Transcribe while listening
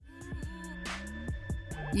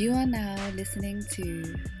You are now listening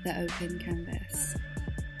to The Open Canvas.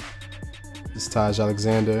 This is Taj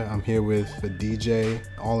Alexander. I'm here with a DJ,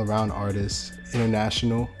 all-around artist,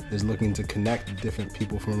 international, is looking to connect different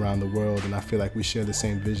people from around the world, and I feel like we share the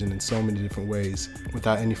same vision in so many different ways.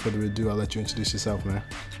 Without any further ado, I'll let you introduce yourself, man.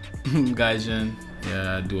 Gaijin.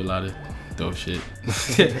 Yeah, I do a lot of dope shit.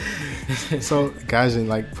 So, Gaijin,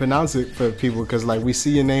 like, pronounce it for people, because, like, we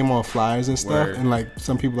see your name on flyers and stuff, Word. and, like,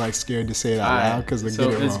 some people, like, scared to say it out loud because they get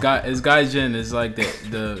it wrong. It's Gaijin. It's like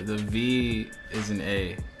the V is an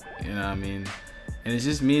A. You know what I mean? And it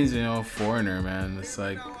just means, foreigner, man. It's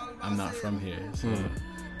like, I'm not from here. So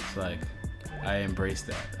it's like, I embrace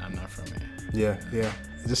that. I'm not from here. Yeah.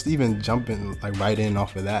 Just even jumping, like, right in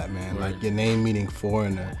off of that, man. Word. Like, your name meaning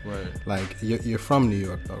foreigner. Word. Like, you're from New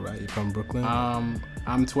York, though, right? You're from Brooklyn?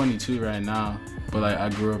 I'm 22 right now, but, like, I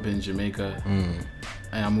grew up in Jamaica. And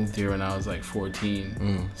I moved here when I was, like,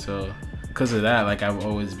 14. So because of that, like, I've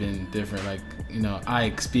always been different. Like, I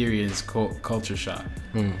experienced culture shock.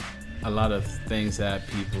 A lot of things that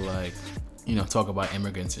people, like, talk about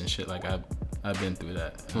immigrants and shit. Like, I've been through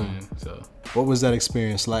that. So what was that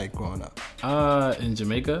experience like growing up? In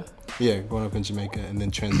Jamaica? Yeah, growing up in Jamaica and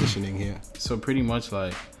then transitioning here. So pretty much,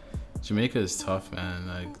 like, Jamaica is tough, man.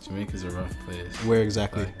 Like, Jamaica's a rough place. Where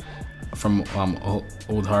exactly? Like, from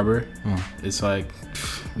Old Harbor. It's like,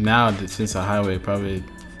 now since the highway, probably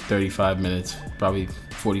 35 minutes, probably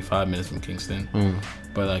 45 minutes from Kingston.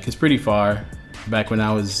 But, like, it's pretty far. Back when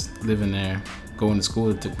I was living there, going to school,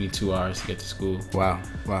 it took me 2 hours to get to school. Wow.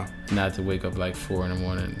 And I had to wake up like 4 in the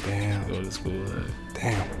morning Damn. to go to school.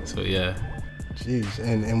 Damn. So yeah. Jeez.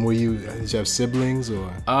 And did you have siblings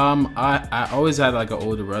or? I always had like an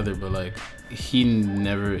older brother, but like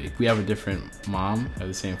we have a different mom, have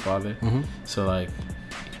the same father. So like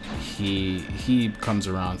he comes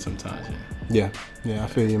around sometimes. Yeah, I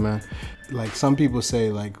feel you, man. Like, some people say,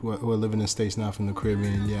 like, who are living in the States now from the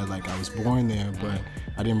Caribbean, yeah, like, I was born there, but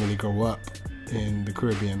I didn't really grow up in the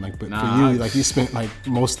Caribbean. Like, but for you, like, you spent, like,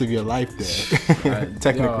 most of your life there,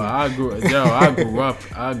 technically. I grew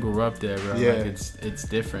up there, bro. Yeah. Like, it's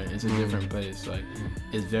different. It's a different place. Like,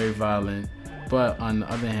 it's very violent. But on the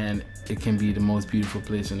other hand, it can be the most beautiful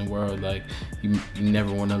place in the world. Like, you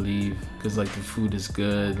never want to leave because, like, the food is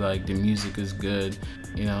good, like, the music is good,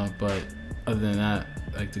 but other than that,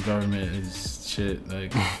 like, the government is shit.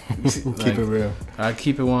 Like, keep it real. I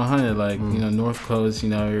keep it 100. Like, North Coast,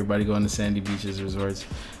 everybody going to sandy beaches, resorts.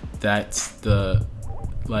 That's the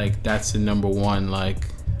number one, like,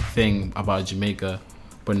 thing about Jamaica,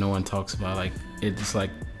 but no one talks about. Like, it's like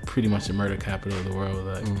pretty much the murder capital of the world.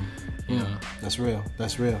 Like, That's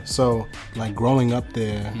real. So, like, growing up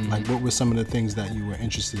there, like, what were some of the things that you were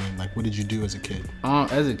interested in? Like, what did you do as a kid?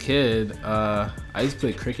 As a kid, I used to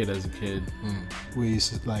play cricket as a kid. Were you,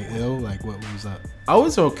 like, ill? Like, what was that? I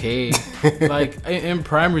was okay. Like, in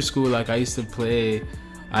primary school, like, I used to play.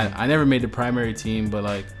 I never made the primary team, but,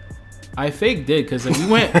 like, I fake did, because, like,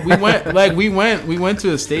 we went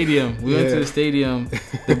to a stadium. We went to the stadium,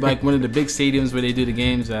 like, one of the big stadiums where they do the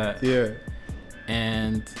games at. Yeah.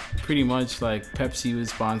 And pretty much, like, Pepsi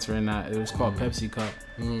was sponsoring that. It was called Pepsi Cup.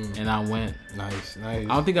 And I went. Nice. I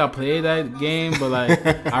don't think I played that game, but, like,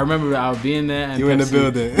 I remember I was being there. And you were in the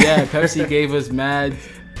building. Yeah, Pepsi gave us mad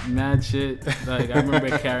shit. Like, I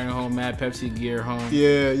remember carrying home mad Pepsi gear home.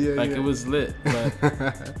 Yeah. Like, it was lit.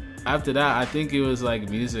 But after that, I think it was, like,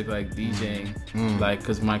 music, like, DJing. Like,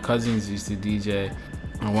 because my cousins used to DJ.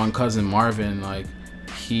 And one cousin, Marvin, like,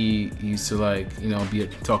 he used to, like,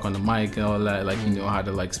 talk on the mic and all that. Like, he knew how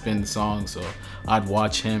to, like, spin the song. So I'd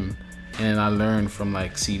watch him. And I learned from,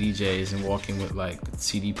 like, CDJs and walking with, like,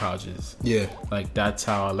 CD pouches. Yeah. Like, that's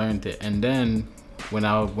how I learned it. And then when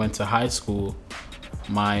I went to high school,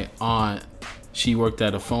 my aunt, she worked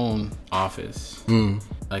at a phone office.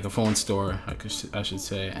 Like a phone store, I should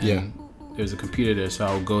say. And there was a computer there, so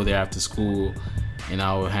I would go there after school and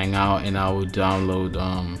I would hang out and I would download,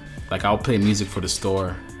 like, I would play music for the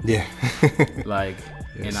store. Yeah. Like,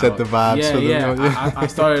 and set the vibes for them. I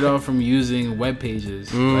started off from using web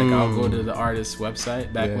pages. Like, I'll go to the artist's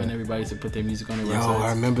website back when everybody used to put their music on their website. I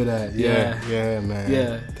remember that. Yeah, man.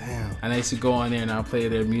 Yeah. Damn. And I used to go on there and I'll play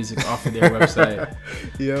their music off of their website.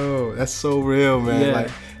 Yo, that's so real, man. Yeah.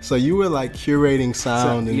 Like, so you were, like, curating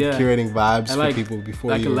sound and curating vibes for, like, people before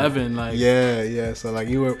like you were, 11, like, yeah. So, like,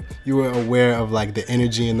 you were aware of, like, the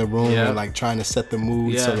energy in the room and, like, trying to set the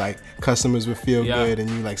mood so, like, customers would feel good and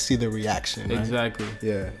you, like, see the reaction. Right? Exactly.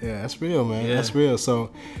 Yeah, that's real, man. Yeah. That's real. So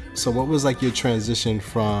what was, like, your transition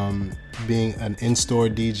from being an in-store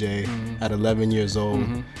DJ at 11 years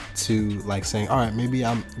old to like saying, all right, maybe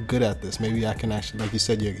I'm good at this. Maybe I can actually, like you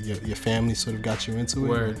said, your family sort of got you into it.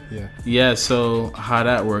 Word. Yeah. Yeah. So how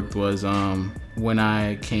that worked was when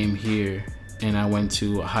I came here and I went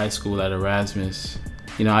to high school at Erasmus.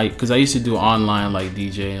 You know, because I used to do online like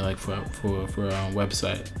DJing like for a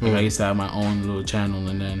website. Like I used to have my own little channel,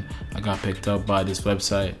 and then I got picked up by this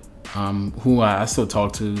website. Who I still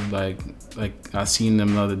talk to, like I seen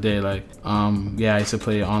them the other day. Like I used to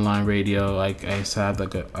play online radio. Like I used to have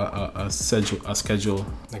like a schedule,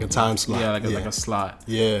 like a time slot. Yeah, like a slot.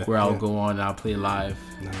 Yeah, where I'll go on and I'll play live.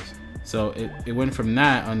 Nice. So it went from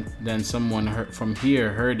that, and then someone from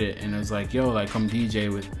here heard it and it was like, yo, like come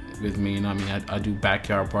DJ with me. You know what I mean? I do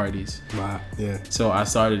backyard parties. Wow. Yeah. So I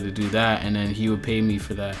started to do that, and then he would pay me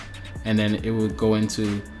for that, and then it would go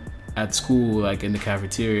into at school, like in the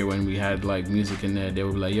cafeteria when we had like music in there, they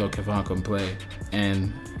would be like, yo, Kevon, come play.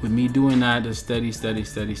 And with me doing that, the steady,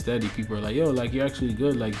 people are like, yo, like you're actually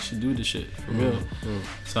good, like you should do this shit for real.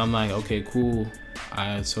 So I'm like, okay, cool.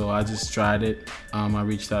 So I just tried it. I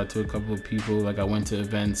reached out to a couple of people, like I went to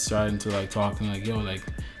events, starting to like talking like, yo, like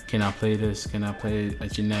can I play this? Can I play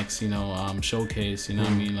at your next, showcase? You know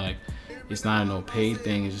what I mean? Like it's not a no paid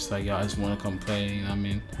thing. It's just like, yo, I just want to come play. You know what I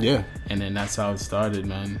mean? Yeah. And then that's how it started,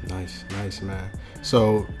 man. Nice, man.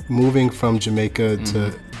 So moving from Jamaica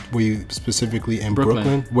to, were you specifically in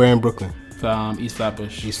Brooklyn? Where in Brooklyn? East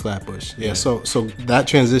Flatbush. East Flatbush. Yeah. So that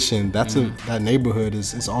transition, that neighborhood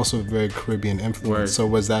is also very Caribbean influence. Word. So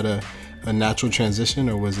was that a natural transition,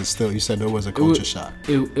 or was it still, you said it was a culture shock?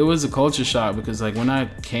 It was a culture shock because like when I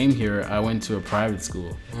came here, I went to a private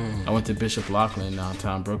school. I went to Bishop Loughlin,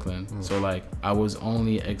 downtown Brooklyn. So like I was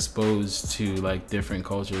only exposed to like different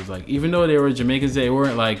cultures. Like even though they were Jamaicans, they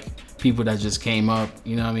weren't like people that just came up,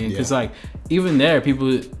 you know what I mean? Because like even there,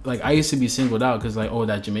 people, like I used to be singled out because like, oh,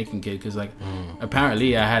 that Jamaican kid, because like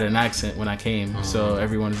apparently I had an accent when I came. So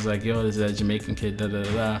everyone is like, yo, this is that Jamaican kid, da da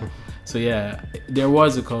da da. So yeah, there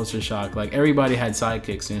was a culture shock. Like everybody had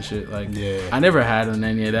sidekicks and shit. Like I never had on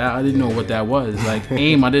any of that. I didn't know what that was. Like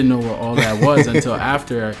AIM, I didn't know what all that was until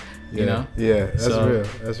after, you know? Yeah,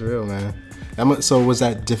 that's real, man. So was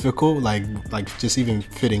that difficult? Like just even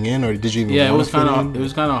fitting in, or did you even? Yeah, it was kind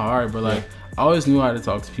of hard, but like I always knew how to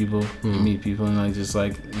talk to people, and meet people, and like just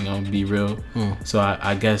like be real. So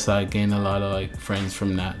I guess I gained a lot of like friends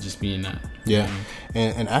from that, just being that. Yeah,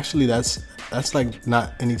 and actually that's like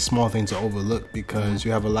not any small thing to overlook, because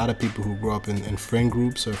you have a lot of people who grow up in friend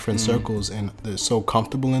groups or friend circles, and they're so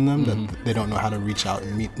comfortable in them that they don't know how to reach out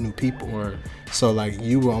and meet new people. Word. So like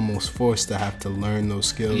you were almost forced to have to learn those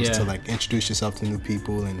skills to like introduce yourself to new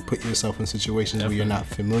people and put yourself in situations where you're not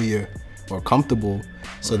familiar or comfortable,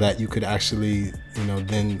 so that you could actually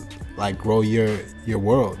then like grow your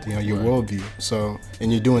world, your worldview. So,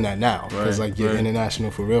 and you're doing that now because like you're international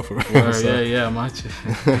for real. So, yeah, much.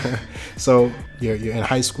 So you're in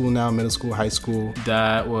high school now, middle school, high school.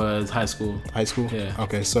 That was high school. High school. Yeah.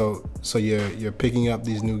 Okay, so you're picking up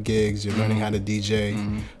these new gigs. You're learning how to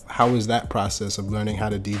DJ. How was that process of learning how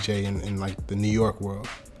to DJ in like the New York world?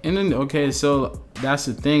 And then so that's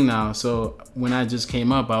the thing now. So when I just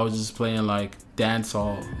came up, I was just playing like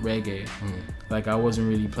dancehall, reggae. Like I wasn't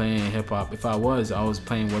really playing hip hop. If I was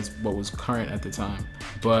playing what was current at the time.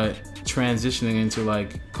 But transitioning into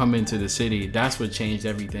like coming to the city, that's what changed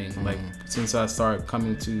everything. Like since I started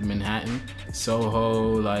coming to Manhattan,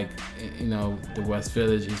 Soho, like the West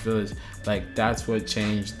Village, East Village, like that's what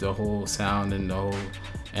changed the whole sound and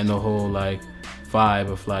the whole like vibe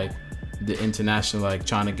of like the international, like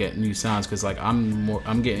trying to get new sounds, because like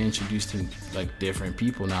I'm getting introduced to like different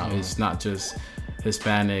people now. It's not just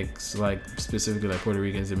Hispanics, like specifically like Puerto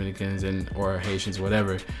Ricans, Dominicans, or Haitians,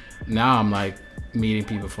 whatever. Now I'm like meeting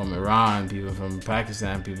people from Iran, people from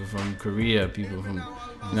Pakistan, people from Korea, people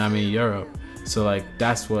from Europe. So like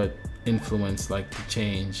that's what influenced like the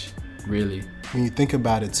change, really. When you think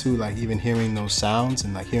about it too, like even hearing those sounds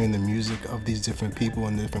and like hearing the music of these different people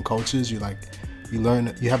and different cultures, you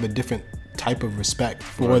learn, you have a different type of respect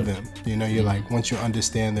for them. You're like, once you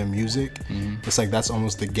understand their music, it's like that's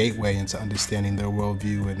almost the gateway into understanding their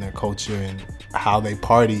worldview and their culture and how they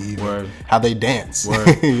party, even how they dance.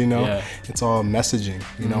 It's all messaging.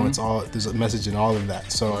 It's all, there's a message in all of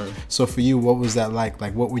that. So for you, what was that like?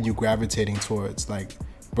 Like, what were you gravitating towards, like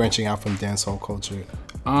branching out from dancehall culture?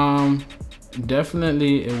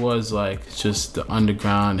 Definitely, it was like just the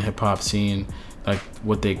underground hip hop scene. Like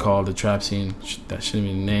what they call the trap scene. That shouldn't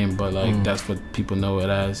be the name, but like that's what people know it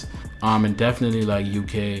as. And definitely like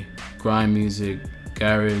UK grime music,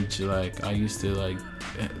 garage. Like I used to like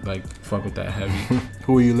fuck with that heavy.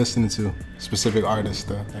 Who are you listening to? Specific artists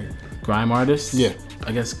though? Like grime artists? Yeah.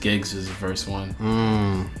 I guess Giggs is the first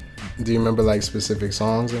one. Do you remember like specific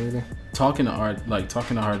songs or anything? Talking to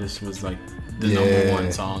Artists was like the number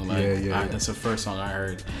one song. Like that's the first song I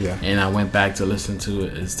heard. Yeah. And I went back to listen to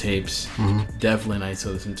it as tapes. Definitely nice to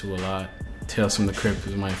listen to a lot. Tales from the Crypt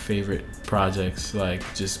was my favorite projects. Like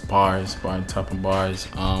just bars on top of bars.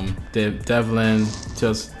 Devlin,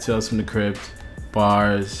 Tales from the Crypt,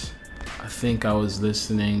 bars. I think I was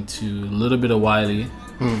listening to a little bit of Wiley,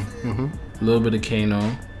 a little bit of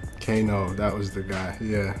Kano. Kano, that was the guy.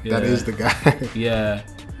 Yeah. That is the guy. Yeah.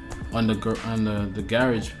 On the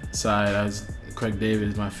garage side, Craig David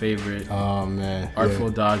is my favorite. Oh man. Artful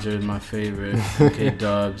Dodger is my favorite. UK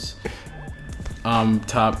Dubs.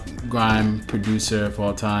 Top grime producer of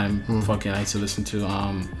all time. Fucking I used to listen to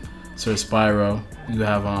Sir Spyro. You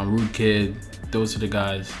have Rude Kid. Those are the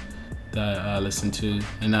guys that I listen to,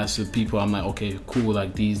 and that's the people I'm like, okay, cool.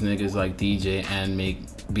 Like these niggas like DJ and make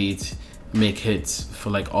beats, make hits for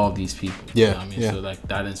like all these people. Yeah. You know what I mean? So like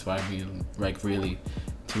that inspired me like really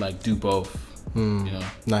to like do both. You know.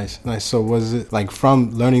 Nice. So was it like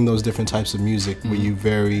from learning those different types of music, were you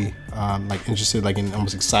very like interested, like in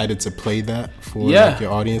almost excited to play that for like,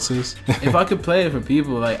 your audiences? If I could play it for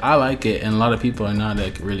people, like I like it, and a lot of people are not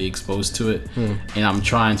like really exposed to it, and I'm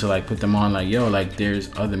trying to like put them on like, yo, like there's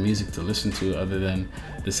other music to listen to other than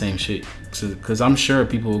the same shit. Because I'm sure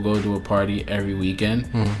people will go to a party every weekend,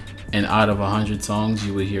 and out of 100 songs,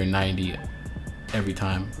 you would hear 90 every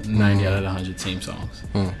time. 90 out of 100 same songs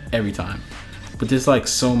every time. But there's like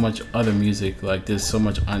so much other music, like there's so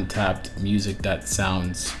much untapped music that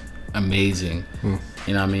sounds amazing. You know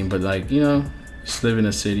what I mean? But like, you know, just live in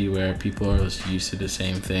a city where people are used to the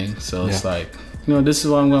same thing. So it's like, you know, this is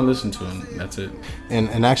what I'm going to listen to, and that's it.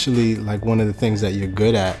 And actually, like one of the things that you're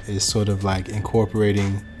good at is sort of like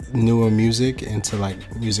incorporating newer music into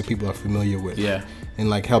like music people are familiar with. Yeah. And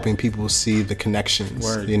like helping people see the connections.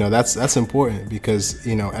 Word. You know, that's important because,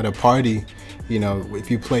 you know, at a party, you know, if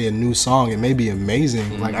you play a new song, it may be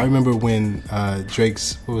amazing. Like I remember when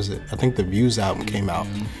Drake's, what was it? I think the Views album came out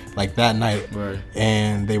like that night. Word.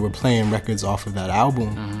 And they were playing records off of that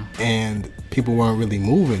album and people weren't really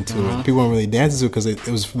moving to it. People weren't really dancing to it because it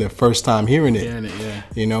was their first time hearing it.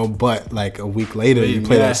 You know, but like a week later you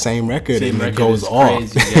play that same record and it goes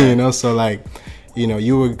off. You know, so like, you know,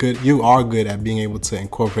 you are good at being able to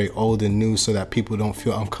incorporate old and new so that people don't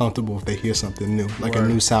feel uncomfortable if they hear something new. Like a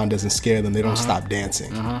new sound doesn't scare them. They don't stop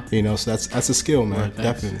dancing. You know, so that's a skill, man.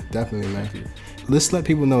 Definitely, man. Let's let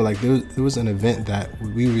people know, like there was an event that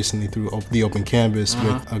we recently threw the Open Canvas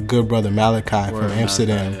with a good brother Malachi from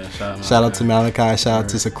Amsterdam. Shout out to Malachi. Shout out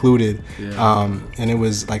to Secluded. And it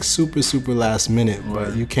was like super last minute,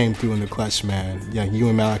 but you came through in the clutch, man. Yeah, you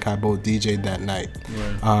and Malachi both DJ'd that night.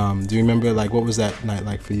 Do you remember like what was that night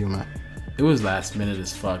like for you, man? It was last minute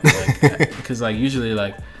as fuck, like, because like usually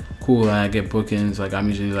like cool, I get bookings, like I'm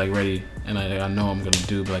usually like ready and I know I'm gonna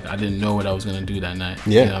do, but like I didn't know what I was gonna do that night.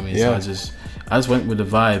 You know what I mean? So I just went with the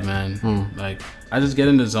vibe, man. Like I just get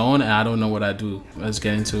in the zone and I don't know what I do. I just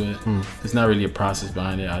get into it. It's not really a process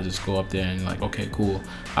behind it. I just go up there and like, okay, cool.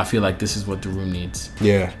 I feel like this is what the room needs.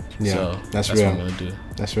 Yeah. So that's real. what I'm gonna do.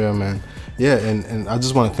 That's real, man. Yeah, and I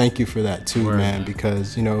just want to thank you for that too, man,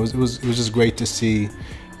 because you know it was just great to see,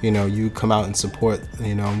 you know, you come out and support.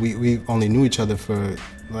 You know, we only knew each other for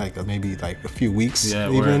like maybe like a few weeks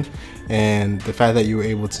even, and the fact that you were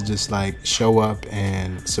able to just like show up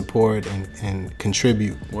and support and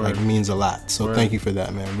contribute like means a lot. So thank you for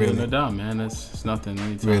that, man. Really, no doubt, man. It's nothing.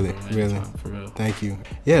 Anytime, really, for real. Thank you.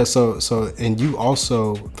 Yeah. So and you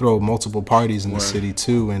also throw multiple parties in the city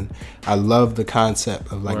too, and I love the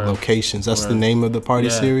concept of like locations. That's the name of the party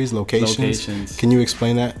series, locations. Can you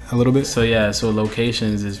explain that a little bit? So so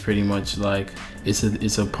locations is pretty much like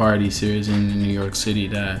it's a party series in New York City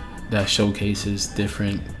that showcases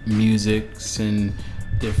different musics and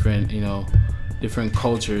different, you know, different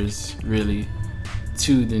cultures really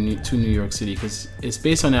to New York City, because it's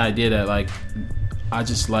based on the idea that like I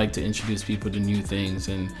just like to introduce people to new things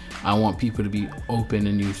and I want people to be open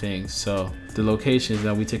to new things. So the locations,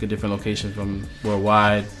 that we take a different location from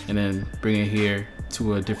worldwide and then bring it here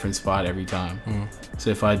to a different spot every time. So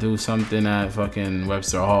if I do something at fucking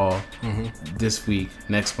Webster Hall this week,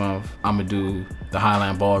 next month I'm gonna do the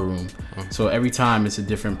Highland Ballroom. So every time it's a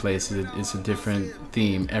different place, it's a different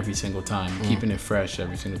theme every single time, keeping it fresh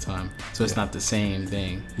every single time. So it's not the same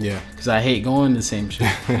thing. Because I hate going the same shit.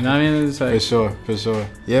 You know what I mean? It's like, for sure.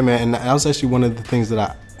 Yeah, man. And that was actually one of the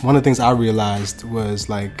things I realized was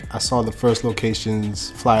like I saw the first locations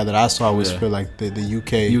flyer that I saw was for like the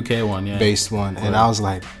UK one, based one, and I was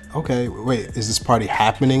like, okay, wait, is this party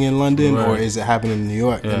happening in London Right. or is it happening in New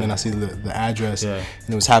York? Yeah. And then I see the address, Yeah. and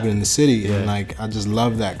it was happening in the city, Yeah. and like I just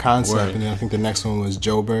love that concept. Word. And then I think the next one was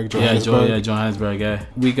Joburg, Yeah, Johannesburg. Johannesburg. Yeah,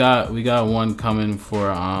 we got one coming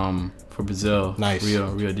for Brazil. Nice.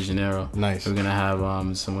 Rio de Janeiro. Nice. We're gonna have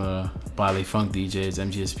some Bali Funk DJs,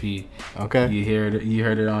 MGSP. Okay. You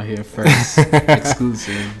heard it on here first,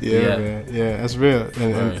 exclusive. Yeah, man. Yeah, that's real,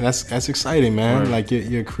 and that's exciting, man. Right. Like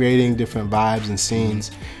you're creating different vibes and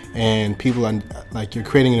scenes, and people are like you're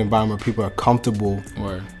creating an environment where people are comfortable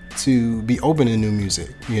Word. to be open to new music.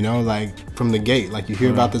 You know, like from the gate, like you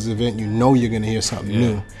hear about this event, you know you're gonna hear something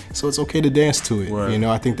new, so it's okay to dance to it. Word. You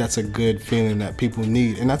know, I think that's a good feeling that people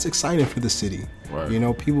need, and that's exciting for the city. Word. You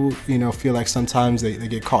know, people, feel like sometimes they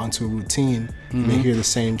get caught into a routine and they hear the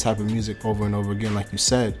same type of music over and over again, like you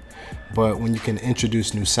said. But when you can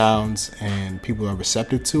introduce new sounds and people are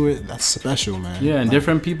receptive to it, that's special, man. Yeah, and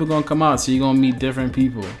different people gonna come out, so you're gonna meet different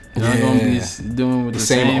people. You're not gonna be doing with the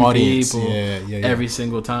same audience. people Yeah. every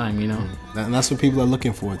single time, you know. And that's what people are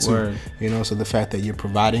looking for too. Word. You know, so the fact that you're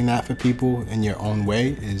providing that for people in your own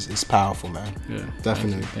way is powerful, man. Yeah,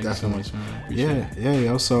 Definitely. Thank you so much, man. I appreciate it.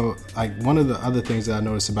 Yeah. So, like, one of the other things that I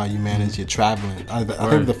noticed about you, man, is you're traveling. I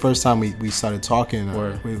think the first time we started talking,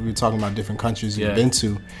 we were talking about different countries you've been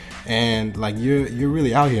to, and like you're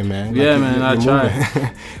really out here, man. Like, Yeah, man. I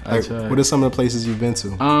try. Like, what are some of the places you've been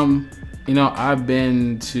to? I've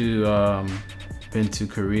been to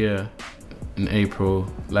Korea in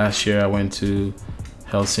April. Last year I went to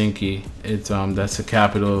Helsinki. It's that's the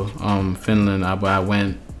capital, Finland. I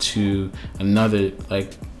went to another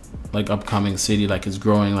like upcoming city, like it's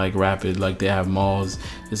growing like rapid, like they have malls.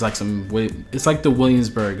 It's like it's like the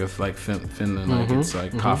Williamsburg of like Finland. Like it's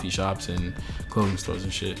like coffee shops and clothing stores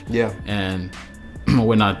and shit. Yeah. And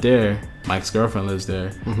we're not there. My ex-girlfriend lives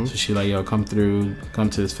there, so she like, yo, come to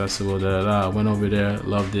this festival. I went over there,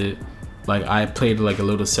 loved it. Like I played like a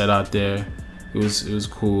little set out there. It was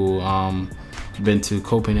cool. Been to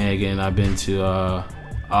Copenhagen. I've been to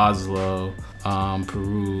Oslo,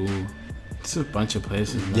 Peru. It's a bunch of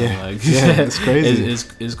places, man. Yeah, Like, it's crazy.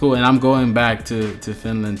 It's cool, and I'm going back to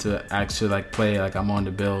Finland to actually like play. Like I'm on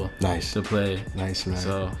the bill. Nice. To play. Nice, man.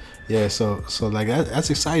 So yeah, so like that's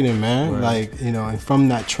exciting, man. Right. Like, and from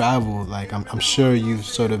that travel, like I'm sure you've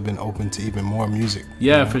sort of been open to even more music.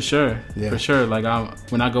 yeah, for sure, Yeah. for sure. Like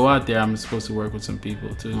when I go out there, I'm supposed to work with some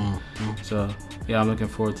people too. So yeah, I'm looking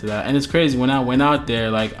forward to that. And it's crazy, when I went out there,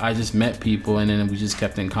 like I just met people and then we just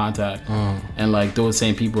kept in contact. And like those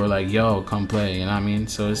same people are like, yo, come play. You know what I mean?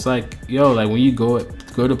 So it's like, yo, like when you go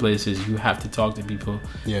to places, you have to talk to people.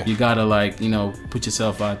 Yeah. You gotta like, put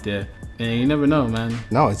yourself out there. And you never know, man.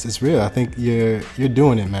 No, it's real. I think you're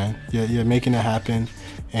doing it, man. You're making it happen,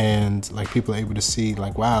 and like people are able to see,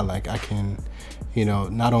 like, wow, like I can,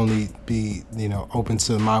 not only be, open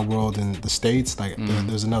to my world in the States, like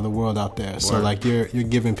there's another world out there. So like you're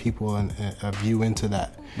giving people a view into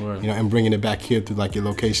that, Word. and bringing it back here through like your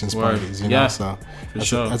locations Word. parties, Yeah, So for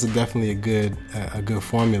sure. that's definitely a good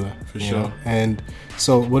formula, For you sure. know? And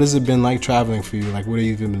so, what has it been like traveling for you? Like, what have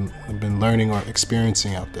you been learning or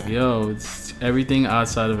experiencing out there? Yo, everything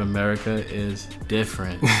outside of America is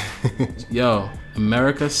different. Yo,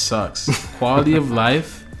 America sucks. Quality of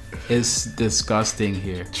life is disgusting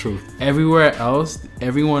here. Truth. Everywhere else,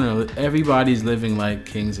 everybody's living like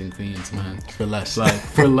kings and queens, man. For less. Like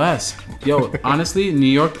for less. Yo, honestly, New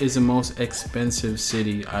York is the most expensive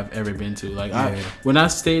city I've ever been to. Like when I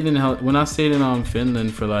stayed in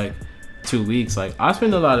Finland for like 2 weeks, like I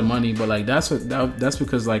spent a lot of money, but like that's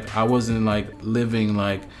because like I wasn't like living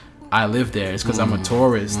like I live there. It's because I'm a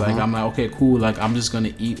tourist. Like I'm like, okay, cool. Like I'm just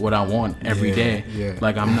gonna eat what I want every day. Yeah.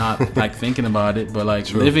 Like I'm not like thinking about it. But like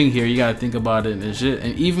living here, you gotta think about it and shit.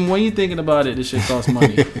 And even when you're thinking about it, this shit costs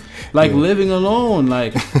money. Like living alone,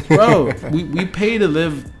 like bro, we pay to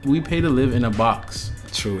live. We pay to live in a box.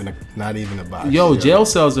 True, not even a box. Yo, jail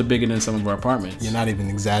cells are bigger than some of our apartments. You're not even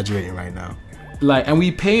exaggerating right now. Like, and we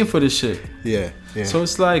paying for this shit. Yeah. So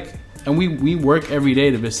it's like, and we work every day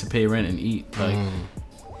to pay rent and eat. Like,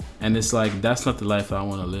 and it's like, that's not the life I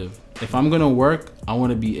want to live. If I'm gonna work, I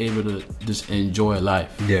want to be able to just enjoy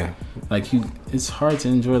life. Yeah. Like it's hard to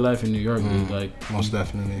enjoy life in New York, dude. Like most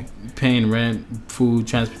definitely. Paying rent, food,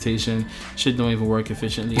 transportation, shit don't even work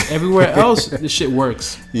efficiently. Everywhere else, this shit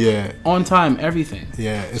works. Yeah. On time, everything.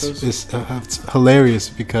 Yeah, it's hilarious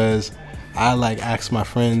because I like ask my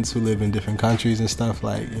friends who live in different countries and stuff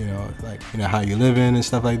like how you living and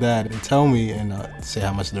stuff like that. They tell me and say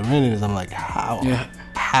how much the rent is. I'm like, how? Yeah.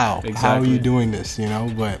 How? Exactly. How are you doing this?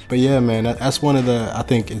 But yeah, man, that's one of the, I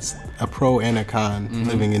think it's a pro and a con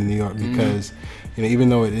living in New York because you know, even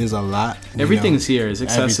though it is a lot, everything's here. It's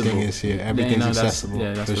accessible. Everything is here. Everything's accessible.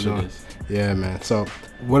 That's for what sure. it is. Yeah, man. So,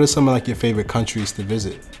 what are some of like your favorite countries to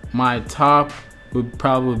visit? My top would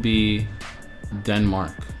probably be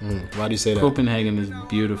Denmark. Why do you say that? Copenhagen is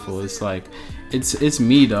beautiful. It's like, it's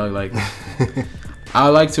me, dog. Like, I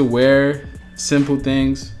like to wear simple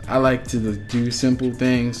things. I like to do simple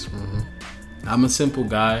things. I'm a simple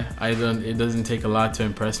guy. It doesn't take a lot to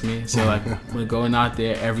impress me. So like, when going out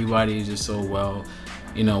there, everybody is just so well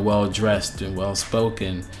dressed and well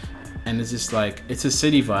spoken. And it's just like, it's a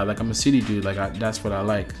city vibe. Like, I'm a city dude. Like, that's what I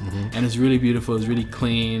like. And it's really beautiful. It's really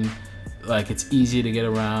clean. Like, it's easy to get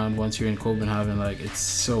around once you're in Copenhagen. Like, it's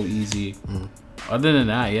so easy. Other than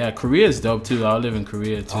that, yeah, Korea is dope too. I live in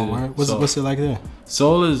Korea too. Oh, what's it like there?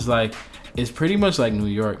 Seoul is like, it's pretty much like New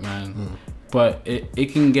York, man. But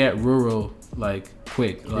it can get rural like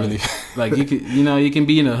quick. Like, Really? Like, you can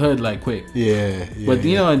be in a hood like quick. Yeah. But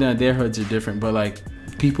you know, their hoods are different. But like,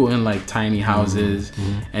 people in like tiny houses,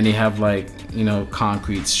 and they have like, you know,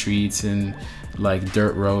 concrete streets and like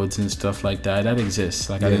dirt roads and stuff like that. That exists.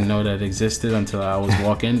 Like, I didn't know that existed until I was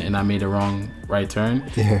walking and I made a wrong right turn,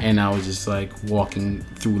 and I was just like walking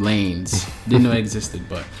through lanes. Didn't know it existed,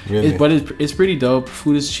 but Really? It's pretty dope.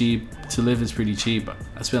 Food is cheap. To live is pretty cheap.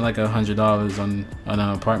 I spent like $100 on an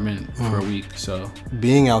apartment for a week. So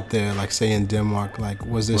being out there, like say in Denmark, like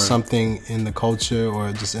was there Word. something in the culture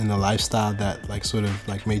or just in the lifestyle that like sort of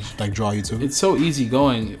like made like draw you to it? it's so easy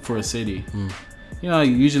going for a city. You know,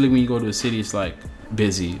 usually when you go to a city, it's like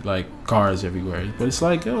busy, like cars everywhere. But it's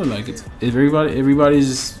like, everybody's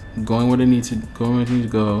just going where they need to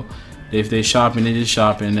go. If they shopping, they just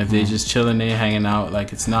shopping. If they just chilling, they hanging out.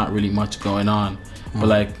 Like, it's not really much going on. But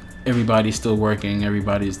like, everybody's still working.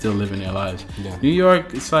 Everybody's still living their lives. Yeah. New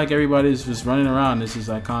York, it's like everybody's just running around. It's just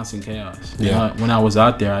like constant chaos. Yeah. You know, when I was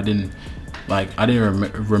out there, I didn't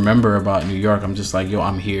remember about New York. I'm just like, yo,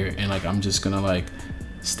 I'm here, and like, I'm just gonna like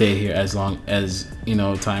stay here as long as, you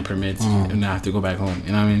know, time permits, and I have to go back home.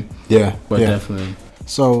 You know what I mean? Yeah. But yeah. definitely.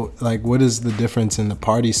 So, like, what is the difference in the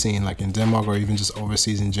party scene, like in Denmark or even just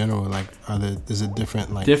overseas in general? Like, is it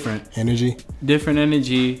different, like Different energy? Different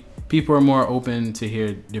energy. People are more open to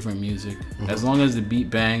hear different music. As long as the beat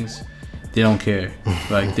bangs, they don't care.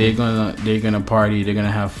 Like, they're gonna party. They're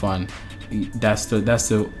gonna have fun. That's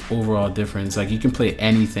the overall difference. Like, you can play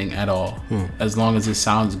anything at all, as long as it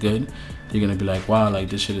sounds good. You're gonna be like, wow, like,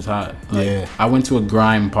 this shit is hot. Like, Yeah. I went to a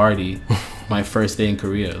grime party my first day in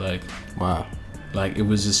Korea. Like, Wow. Like, it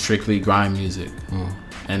was just strictly grime music,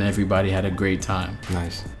 and everybody had a great time.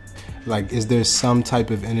 Nice. Like, is there some type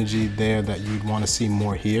of energy there that you'd want to see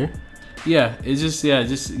more here? Yeah, it's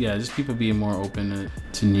just people being more open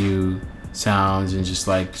to new sounds and just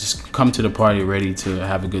come to the party ready to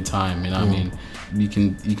have a good time. You know what I mean? You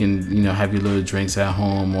can you know, have your little drinks at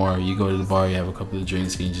home, or you go to the bar, you have a couple of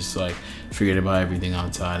drinks, and you just like forget about everything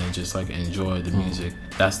outside and just like enjoy the music.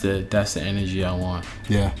 That's the energy I want.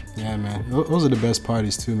 Yeah, man. Those are the best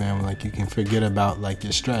parties too, man. When, like, you can forget about like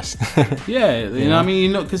your stress. Yeah, you know what I mean? You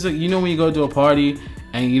know, because you know, when you go to a party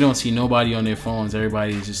and you don't see nobody on their phones,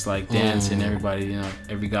 everybody's just like dancing. Everybody, you know,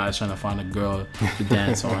 every guy's trying to find a girl to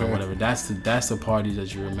dance on or whatever. That's the party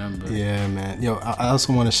that you remember. Yeah, man. Yo, I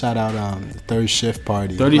also want to shout out the Third Shift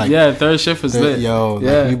party. Third Shift was lit. Yo,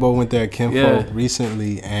 yeah. Like, we both went there at Kinfolk Yeah.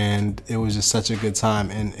 recently, and it was just such a good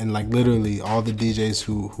time. And like, literally all the DJs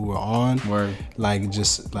who were on, Word. like,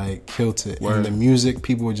 just like killed it. Word. And the music,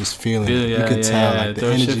 people were just feeling it. You could tell like the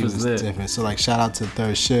Third energy Shift was lit. different. So like, shout out to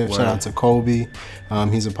Third Shift. Word. Shout out to Kobe.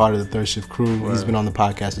 He's a part of the Third Shift crew. Word. He's been on the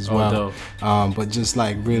podcast as well. Dope. But just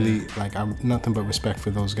like really, like, I'm nothing but respect for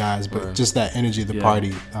those guys. But Word. just that energy of the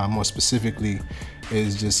party, more specifically,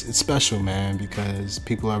 it's special, man, because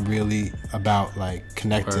people are really about like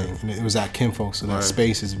connecting. Word. And it was at Kinfolk, so that Word.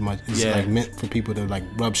 space is like meant for people to like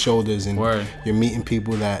rub shoulders, and Word. you're meeting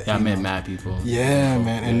people that I met mad people. Yeah,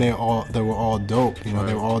 man, and they were all dope. You know, Word.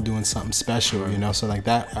 they were all doing something special. Word. You know, so like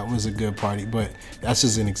that was a good party. But that's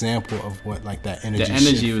just an example of what like that energy. The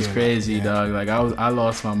energy should was feel crazy, like. dog. Like, I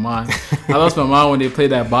lost my mind. I lost my mind when they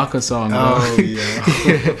played that Baka song. Bro. Oh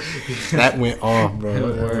yeah, that went off, bro.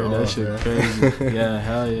 Word, that shit crazy. Yeah,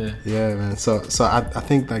 hell yeah. Yeah, man. So I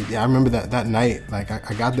think like, yeah, I remember that night. Like,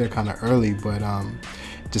 I got there kind of early, but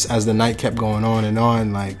just as the night kept going on and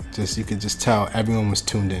on, like, just you could just tell everyone was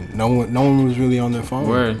tuned in. No one was really on their phone.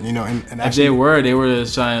 Word. You know, and If actually, they were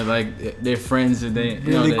just trying to, like, their friends, and they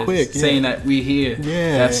Really quick, saying that we here.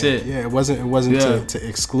 yeah, That's it. Yeah, it wasn't Yeah. to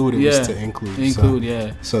exclude. It Yeah. was to include. Include,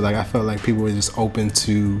 yeah. So like, I felt like people were just open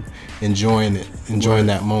to enjoying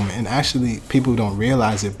that moment. And actually, people don't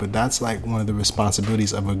realize it, but that's like one of the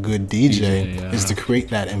responsibilities of a good DJ yeah. is to create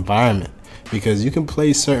that environment. because you can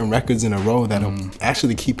play certain records in a row that'll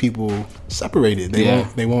actually keep people separated.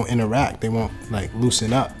 They won't interact. They won't like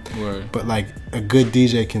loosen up. Word. But like a good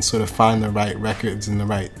DJ can sort of find the right records and the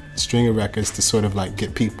right string of records to sort of like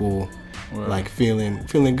get people like feeling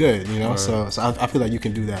good, you know. So I feel like you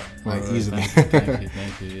can do that like easily.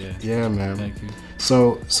 Thank you. Yeah, man. Thank you.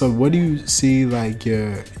 So what do you see like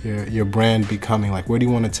your brand becoming? Like, where do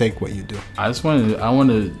you want to take what you do? I want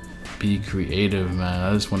to be creative, man.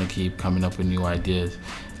 I just want to keep coming up with new ideas.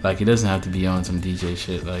 Like, it doesn't have to be on some DJ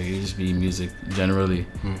shit. Like, it just be music generally.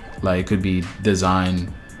 Like, it could be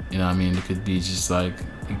design, you know what I mean? It could be just like,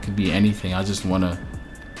 it could be anything. I just want to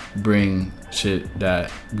bring shit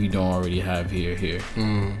that we don't already have here. You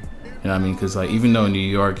know what I mean? Because like, even though New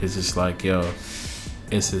York is just like, yo,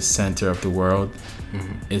 it's the center of the world,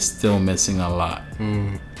 it's still missing a lot.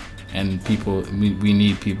 And people, we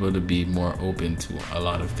need people to be more open to a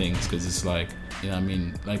lot of things, because it's like, you know what I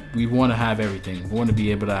mean? Like, we want to have everything. We want to be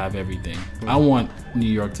able to have everything. I want New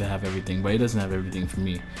York to have everything, but it doesn't have everything for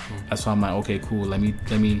me. That's why I'm like, okay, cool. Let me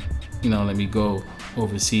go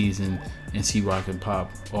overseas and see where I can pop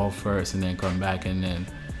all first, and then come back, and then,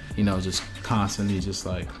 you know, just constantly just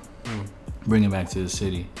like bring it back to the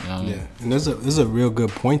city. You know what I mean? Yeah, and there's a real good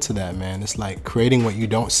point to that, man. It's like creating what you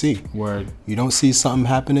don't see. Word. You don't see something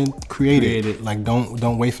happening, create it. Like,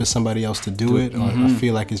 don't wait for somebody else to do it, or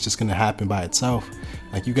feel like it's just gonna happen by itself.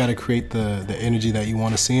 Like, you got to create the energy that you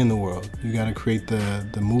want to see in the world. You got to create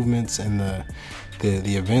the movements and the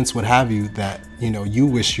events, what have you, that, you know, you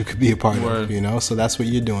wish you could be a part of, you know. So that's what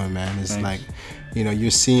you're doing, man. It's like, you know, you're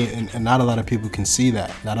seeing, and not a lot of people can see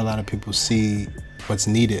that. Not a lot of people see what's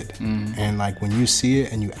needed, and like, when you see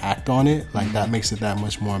it and you act on it, like that makes it that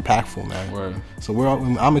much more impactful, man. So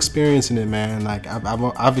I'm experiencing it, man. Like,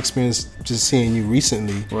 I've experienced just seeing you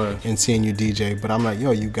recently and seeing you DJ, but I'm like,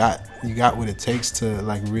 yo, you got what it takes to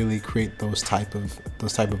like really create those type of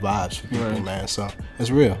vibes for people, man. So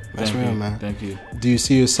it's real. That's real, man. Thank you. Do you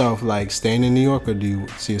see yourself like staying in New York, or do you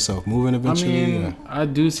see yourself moving eventually? I mean, I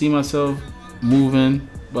do see myself moving,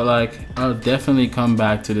 but like, I'll definitely come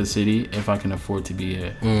back to the city if I can afford to be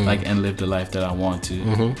here, like, and live the life that I want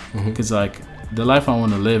to. Because like, the life I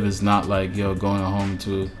want to live is not like, yo, going home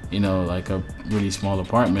to, you know, like a really small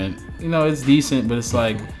apartment. You know, it's decent, but it's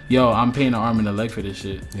like, yo, I'm paying an arm and a leg for this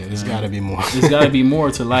shit. Yeah, there's got to be more. There's got to be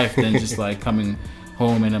more to life than just like coming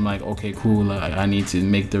home and I'm like, okay, cool, like, I need to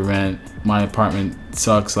make the rent. My apartment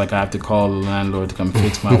sucks. Like, I have to call the landlord to come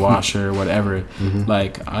fix my washer or whatever.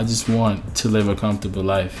 Like, I just want to live a comfortable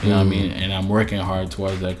life, you know what I mean? And I'm working hard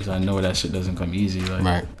towards that, because I know that shit doesn't come easy.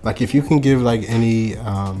 Like, Like, if you can give like any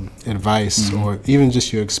advice or even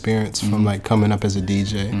just your experience from like coming up as a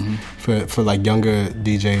DJ for like younger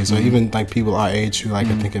DJs or even like people our age who like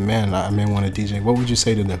are thinking, man, I may want to DJ, what would you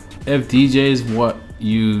say to them? If DJ is what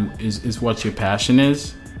what your passion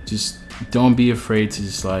is, just don't be afraid to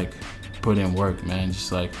just like put in work, man.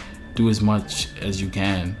 Just like do as much as you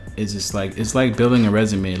can. It's like building a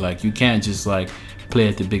resume. Like, you can't just like play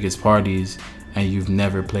at the biggest parties and you've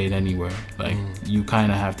never played anywhere. Like, you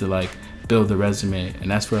kind of have to like build a resume, and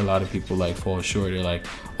that's where a lot of people like fall short. They're like,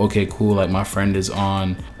 okay, cool, like my friend is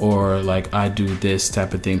on, or like I do this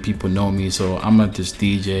type of thing, people know me, so I'm gonna just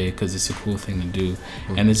DJ because it's a cool thing to do.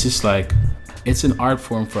 And it's just like, it's an art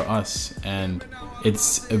form for us, and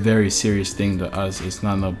it's a very serious thing to us. It's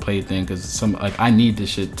not no play thing, because like, I need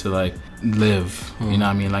this shit to like live, you know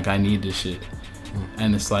what I mean? Like, I need this shit,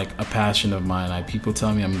 and it's like a passion of mine. Like, people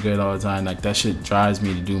tell me I'm good all the time. Like, that shit drives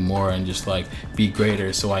me to do more and just like be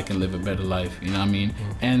greater so I can live a better life, you know what I mean?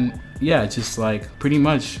 And yeah, just like pretty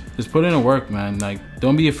much just put in the work, man. Like,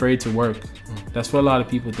 don't be afraid to work. That's what a lot of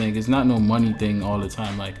people think. It's not no money thing all the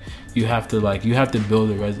time. Like, you have to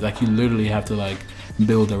build a resume. Like, you literally have to like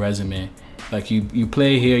build a resume. Like, you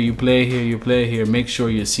play here, you play here, you play here. Make sure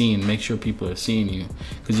you're seen. Make sure people are seeing you.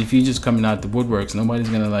 Because if you're just coming out the woodworks, nobody's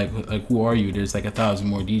gonna like who are you? There's like 1,000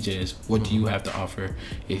 more DJs. What do you have to offer?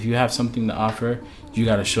 If you have something to offer, you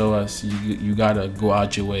gotta show us. You gotta go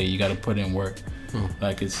out your way. You gotta put in work.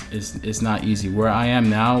 Like, it's not easy. Where I am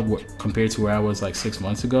now compared to where I was like 6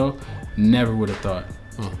 months ago, never would have thought.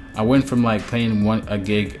 I went from like playing a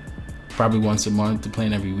gig probably once a month to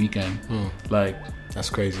playing every weekend. Like, that's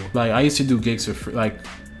crazy. Like, I used to do gigs for free, like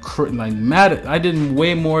mad. I did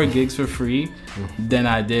way more gigs for free than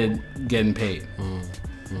I did getting paid.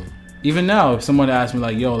 Even now, if someone asks me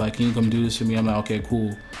like, yo, like, can you come do this for me? I'm like, okay,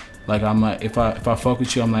 cool. Like, I'm like, if I fuck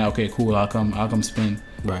with you, I'm like, okay, cool, I'll come spin.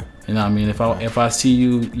 Right. You know what I mean? If I see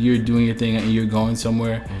you're doing your thing and you're going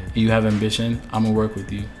somewhere and you have ambition, I'm gonna work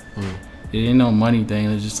with you. It ain't no money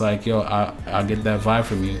thing. It's just like, yo, I get that vibe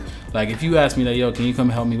from you. Like, if you ask me, like, yo, can you come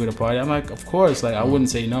help me with a party? I'm like, of course. Like, I wouldn't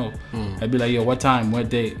say no. I'd be like, yo, what time? What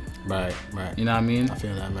date? Right. You know what I mean? I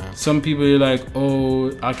feel that, man. Some people are like,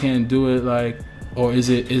 oh, I can't do it. Like, or is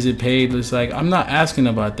it paid? It's like, I'm not asking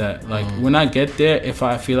about that. Like, when I get there, if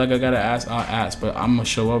I feel like I gotta ask, I'll ask. But I'm gonna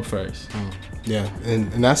show up first. Yeah,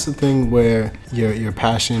 and that's the thing where your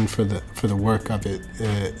passion for the work of it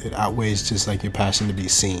outweighs just like your passion to be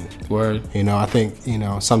seen. Word. You know, I think, you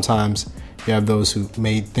know, sometimes you have those who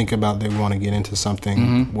may think about they want to get into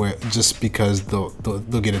something where just because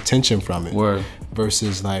they'll get attention from it. Word.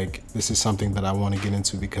 Versus like, this is something that I want to get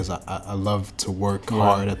into because I love to work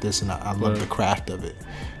hard at this, and I love the craft of it.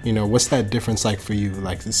 You know, what's that difference like for you?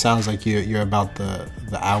 Like, it sounds like you're about the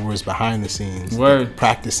hours behind the scenes,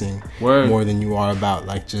 practicing more than you are about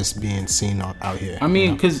like just being seen out here. I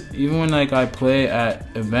mean, because even when like I play at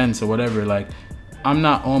events or whatever, like, I'm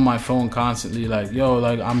not on my phone constantly like, yo,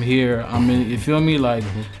 like, I'm here, I'm in, you feel me? Like,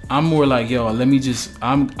 I'm more like, yo,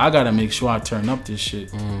 I gotta make sure I turn up this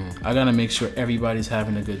shit. I gotta make sure everybody's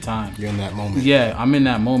having a good time. You're in that moment. Yeah, I'm in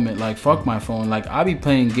that moment. Like, fuck my phone. Like, I be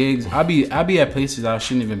playing gigs. I be at places I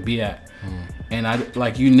shouldn't even be at. And I,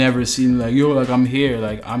 like, you never see me like, yo, like, I'm here.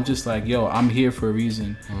 Like, I'm just like, yo, I'm here for a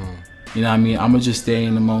reason. You know what I mean? I'm gonna just stay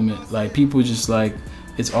in the moment. Like, people just like,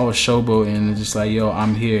 it's all showboating and just like, yo,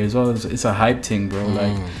 I'm here. It's a hype thing, bro.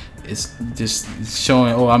 Like, it's just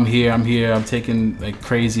showing, oh, I'm here, I'm taking like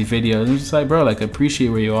crazy videos. And it's just like, bro, like, appreciate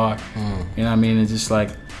where you are. You know what I mean? It's just like,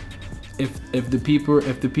 if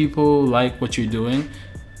the people like what you're doing,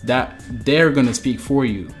 that they're gonna speak for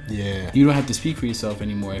you. Yeah. You don't have to speak for yourself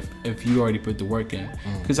anymore if you already put the work in.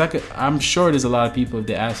 Because I'm sure there's a lot of people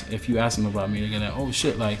if you ask them about me, they're gonna, oh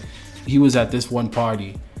shit, like, he was at this one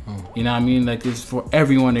party. You know what I mean? Like, this for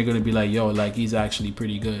everyone, they're gonna be like, yo, like, he's actually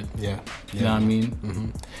pretty good. Yeah. You know what I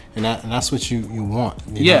mean? And that's what you want.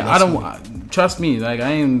 I don't trust me. Like,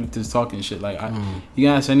 I ain't just talking shit. Like, you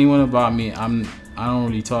can ask anyone about me. I don't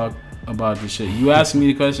really talk about this shit. You ask me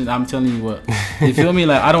the question, I'm telling you what. You feel me?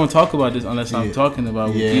 Like, I don't talk about this unless I'm talking about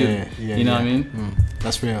with you. You know what I mean?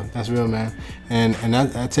 That's real, man. And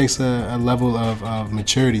that takes a level of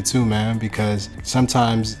maturity too, man, because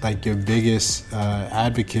sometimes like your biggest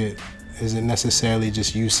advocate isn't necessarily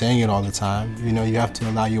just you saying it all the time. You know, you have to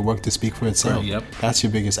allow your work to speak for itself. Yep. That's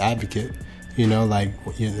your biggest advocate. You know, like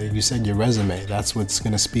you said, your resume, that's what's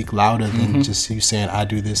going to speak louder than just you saying, I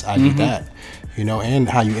do this, I do that. You know, and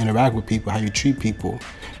how you interact with people, how you treat people.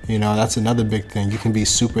 You know, that's another big thing. You can be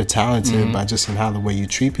super talented by just in how the way you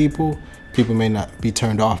treat people. People may not be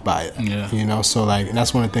turned off by it. Yeah. You know, so like, and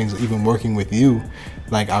that's one of the things, even working with you,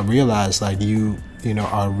 like, I realized like you know,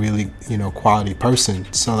 are a really, you know, quality person.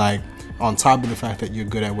 So like, on top of the fact that you're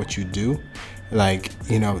good at what you do, like,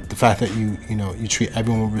 you know, the fact that you treat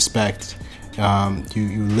everyone with respect,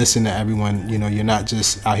 you listen to everyone, you know, you're not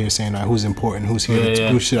just out here saying, who's important, who's here,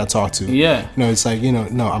 who should I talk to? Yeah. You know, it's like, you know,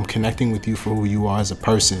 no, I'm connecting with you for who you are as a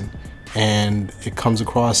person. And it comes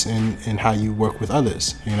across in how you work with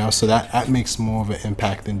others, you know, so that makes more of an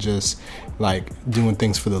impact than just like doing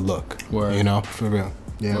things for the look. Word. You know, for real.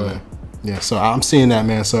 Yeah, man. Yeah, so I'm seeing that,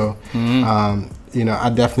 man. So, you know, I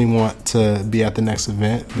definitely want to be at the next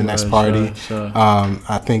event, the next party. Sure.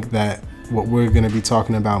 I think that what we're going to be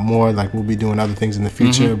talking about more, like, we'll be doing other things in the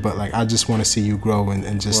future, but like, I just want to see you grow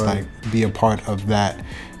and just like be a part of that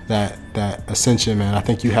ascension, man. I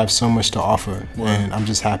think you have so much to offer, and I'm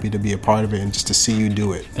just happy to be a part of it and just to see you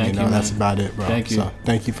do it. Thank you, that's about it, bro. Thank you. So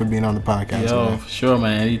thank you for being on the podcast. Yo, man. Sure,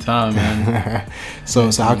 man. Anytime, man.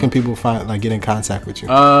 So how can people get in contact with you?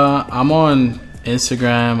 I'm on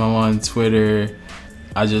Instagram. I'm on Twitter.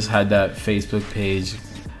 I just had that Facebook page,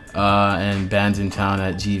 and Bands in Town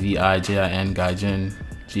at GVIJIN, Gaijin,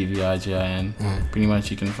 GVIJIN. Pretty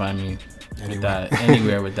much you can find me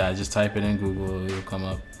anywhere with that. Just type it in Google, it'll come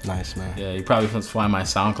up. Nice, man. Yeah, you probably find my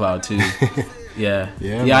SoundCloud too. Yeah.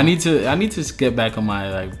 I need to get back on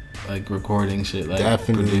my like recording shit, like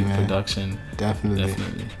production. Definitely.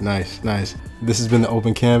 Nice. This has been the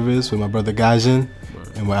Open Canvas with my brother Gaijin,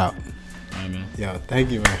 and we're out. All right, man. Yo, thank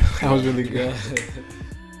you, man. That was really good.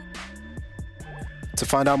 To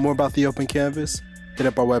find out more about the Open Canvas, hit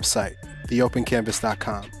up our website,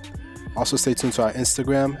 theopencanvas.com. Also, stay tuned to our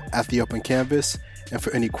Instagram at The Open Canvas. And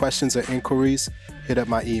for any questions or inquiries, hit up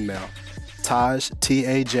my email,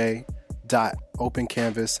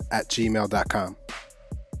 taj.opencanvas@gmail.com.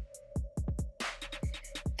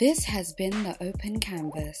 This has been The Open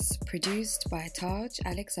Canvas, produced by Taj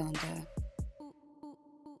Alexander.